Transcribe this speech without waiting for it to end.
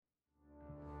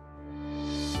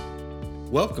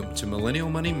Welcome to Millennial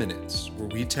Money Minutes, where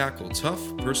we tackle tough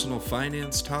personal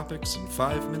finance topics in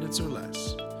 5 minutes or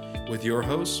less. With your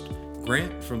host,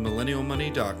 Grant from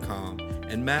MillennialMoney.com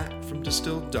and Matt from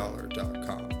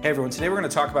DistilledDollar.com. Hey everyone, today we're going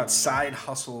to talk about side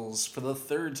hustles for the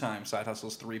third time, Side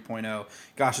Hustles 3.0.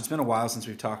 Gosh, it's been a while since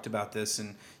we've talked about this,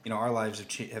 and our lives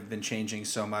have been changing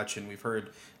so much, and we've heard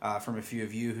from a few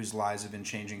of you whose lives have been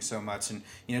changing so much, and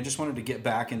just wanted to get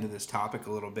back into this topic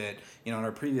a little bit. In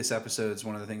our previous episodes,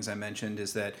 one of the things I mentioned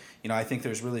is that I think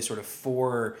there's really sort of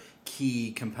four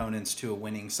key components to a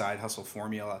winning side hustle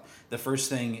formula. The first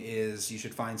thing is you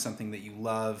should find something that you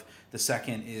love. The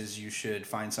second is you should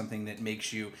find something that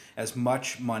makes you as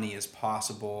much money as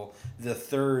possible. The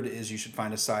third is you should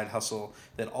find a side hustle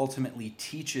that ultimately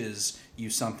teaches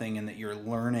you something and that you're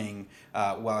learning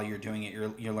while you're doing it.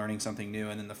 You're learning something new.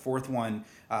 And then the fourth one,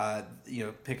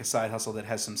 pick a side hustle that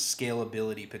has some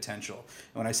scalability potential.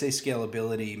 And when I say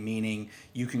scalability, meaning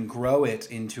you can grow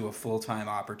it into a full-time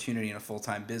opportunity and a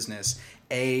full-time business.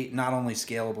 Not only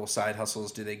scalable side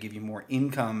hustles do they give you more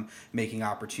income making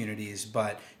opportunities,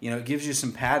 but it gives you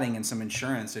some padding and some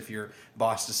insurance if your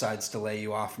boss decides to lay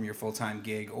you off from your full-time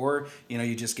gig, or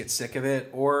you just get sick of it,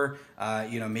 or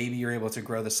maybe you're able to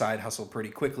grow the side hustle pretty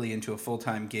quickly into a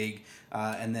full-time gig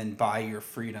and then buy your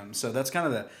freedom. So that's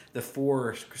kind of the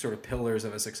four sort of pillars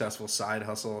of a successful side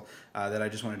hustle that I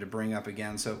just wanted to bring up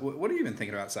again. So what are you even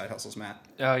thinking about side hustles, Matt?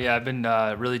 Oh yeah, I've been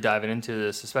really diving into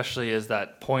this, especially as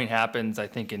that point happens, I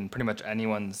think, in pretty much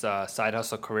anyone's side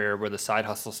hustle career, where the side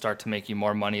hustles start to make you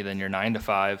more money than your 9 to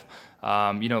 5.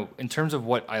 In terms of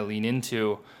what I lean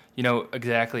into,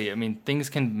 exactly. I mean, things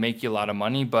can make you a lot of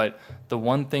money, but the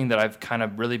one thing that I've kind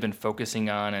of really been focusing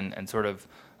on and sort of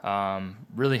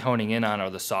really honing in on are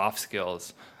the soft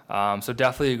skills. So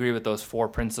definitely agree with those four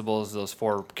principles, those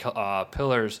four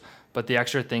pillars. But the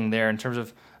extra thing there, in terms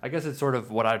of, I guess it's sort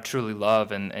of what I truly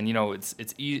love, and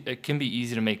it can be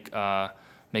easy to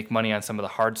make money on some of the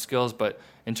hard skills, but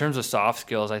in terms of soft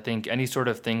skills, I think any sort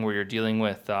of thing where you're dealing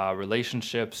with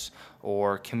relationships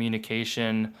or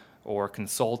communication or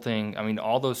consulting, I mean,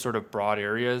 all those sort of broad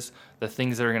areas, the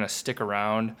things that are going to stick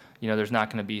around, there's not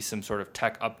going to be some sort of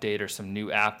tech update or some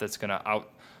new app that's going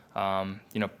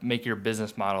to make your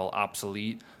business model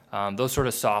obsolete. Those sort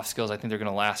of soft skills, I think they're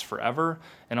going to last forever.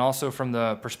 And also from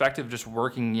the perspective of just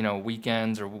working,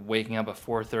 weekends or waking up at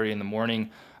 4:30 in the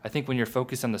morning, I think when you're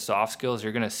focused on the soft skills,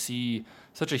 you're going to see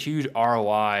such a huge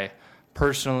ROI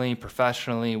personally,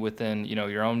 professionally, within,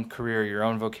 your own career, your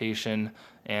own vocation.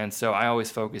 And so I always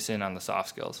focus in on the soft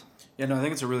skills. Yeah, no, I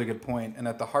think it's a really good point. And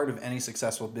at the heart of any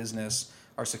successful business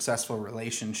are successful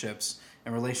relationships,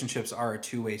 and relationships are a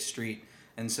two-way street.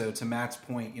 And so to Matt's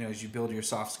point, as you build your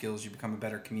soft skills, you become a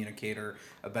better communicator,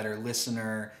 a better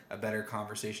listener, a better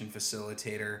conversation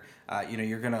facilitator.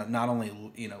 You're going to not only,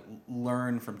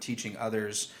 learn from teaching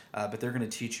others, but they're going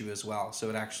to teach you as well. So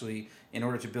it actually, in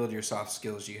order to build your soft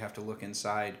skills, you have to look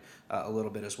inside a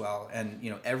little bit as well. And,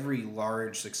 every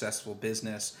large successful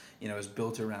business, is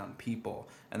built around people.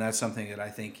 And that's something that I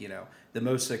think, the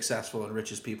most successful and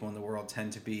richest people in the world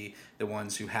tend to be the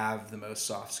ones who have the most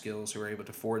soft skills, who are able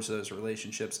to forge those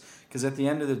relationships. Because at the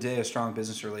end of the day, a strong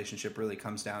business relationship really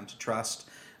comes down to trust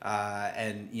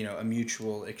and, a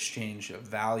mutual exchange of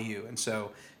value. And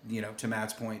so, to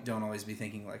Matt's point, don't always be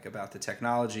thinking about the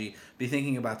technology, be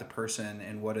thinking about the person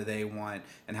and what do they want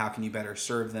and how can you better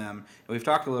serve them. And we've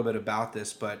talked a little bit about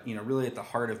this, but, really at the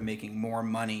heart of making more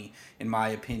money, in my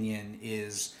opinion,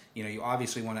 is you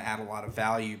obviously want to add a lot of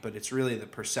value, but it's really the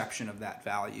perception of that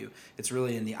value. It's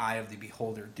really in the eye of the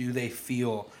beholder. Do they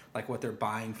feel like what they're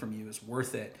buying from you is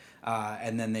worth it?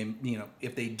 And then they,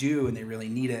 if they do and they really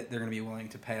need it, they're going to be willing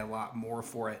to pay a lot more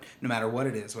for it, no matter what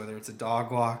it is, whether it's a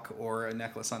dog walk or a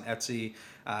necklace on Etsy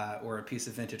or a piece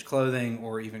of vintage clothing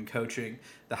or even coaching.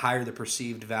 The higher the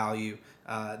perceived value,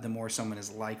 the more someone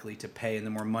is likely to pay and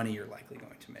the more money you're likely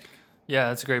going to make. Yeah,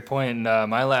 that's a great point. And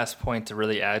my last point to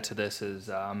really add to this is,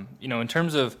 in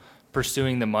terms of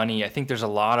pursuing the money, I think there's a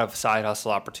lot of side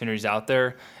hustle opportunities out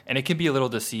there, and it can be a little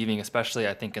deceiving, especially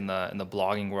I think in the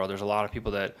blogging world. There's a lot of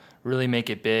people that really make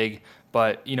it big,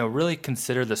 but really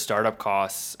consider the startup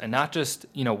costs, and not just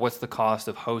what's the cost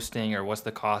of hosting or what's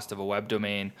the cost of a web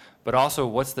domain, but also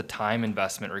what's the time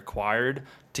investment required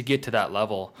to get to that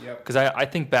level. Because I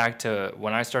think back to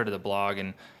when I started the blog,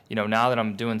 and now that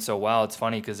I'm doing so well, it's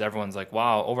funny because everyone's like,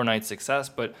 wow, overnight success.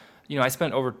 But, I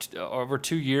spent over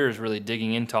 2 years really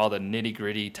digging into all the nitty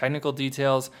gritty technical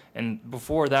details. And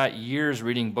before that, years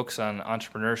reading books on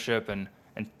entrepreneurship and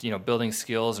and building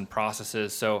skills and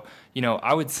processes. So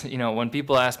I would when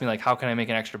people ask me like how can I make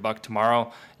an extra buck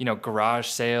tomorrow, garage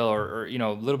sale or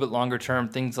a little bit longer term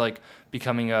things like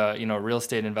becoming a real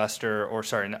estate investor or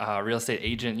real estate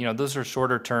agent. Those are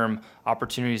shorter term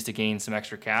opportunities to gain some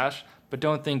extra cash. But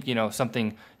don't think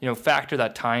factor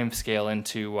that time scale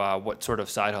into what sort of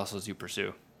side hustles you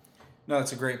pursue. No,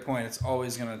 that's a great point. It's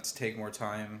always going to take more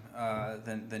time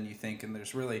than you think, and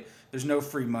there's no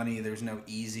free money. There's no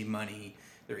easy money.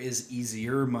 There is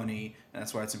easier money, and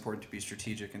that's why it's important to be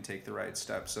strategic and take the right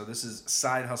steps. So this is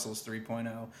Side Hustles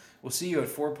 3.0. We'll see you at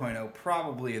 4.0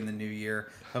 probably in the new year.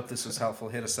 Hope this was helpful.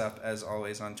 Hit us up, as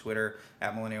always, on Twitter,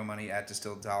 @MillennialMoney,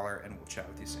 @DistilledDollar, and we'll chat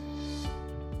with you soon.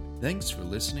 Thanks for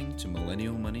listening to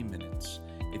Millennial Money Minutes.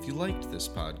 If you liked this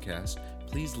podcast,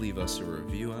 please leave us a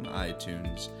review on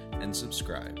iTunes and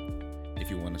subscribe. If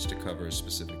you want us to cover a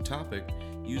specific topic,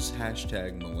 use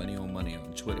 #MillennialMoney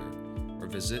on Twitter or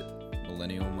visit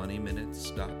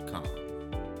millennialmoneyminutes.com.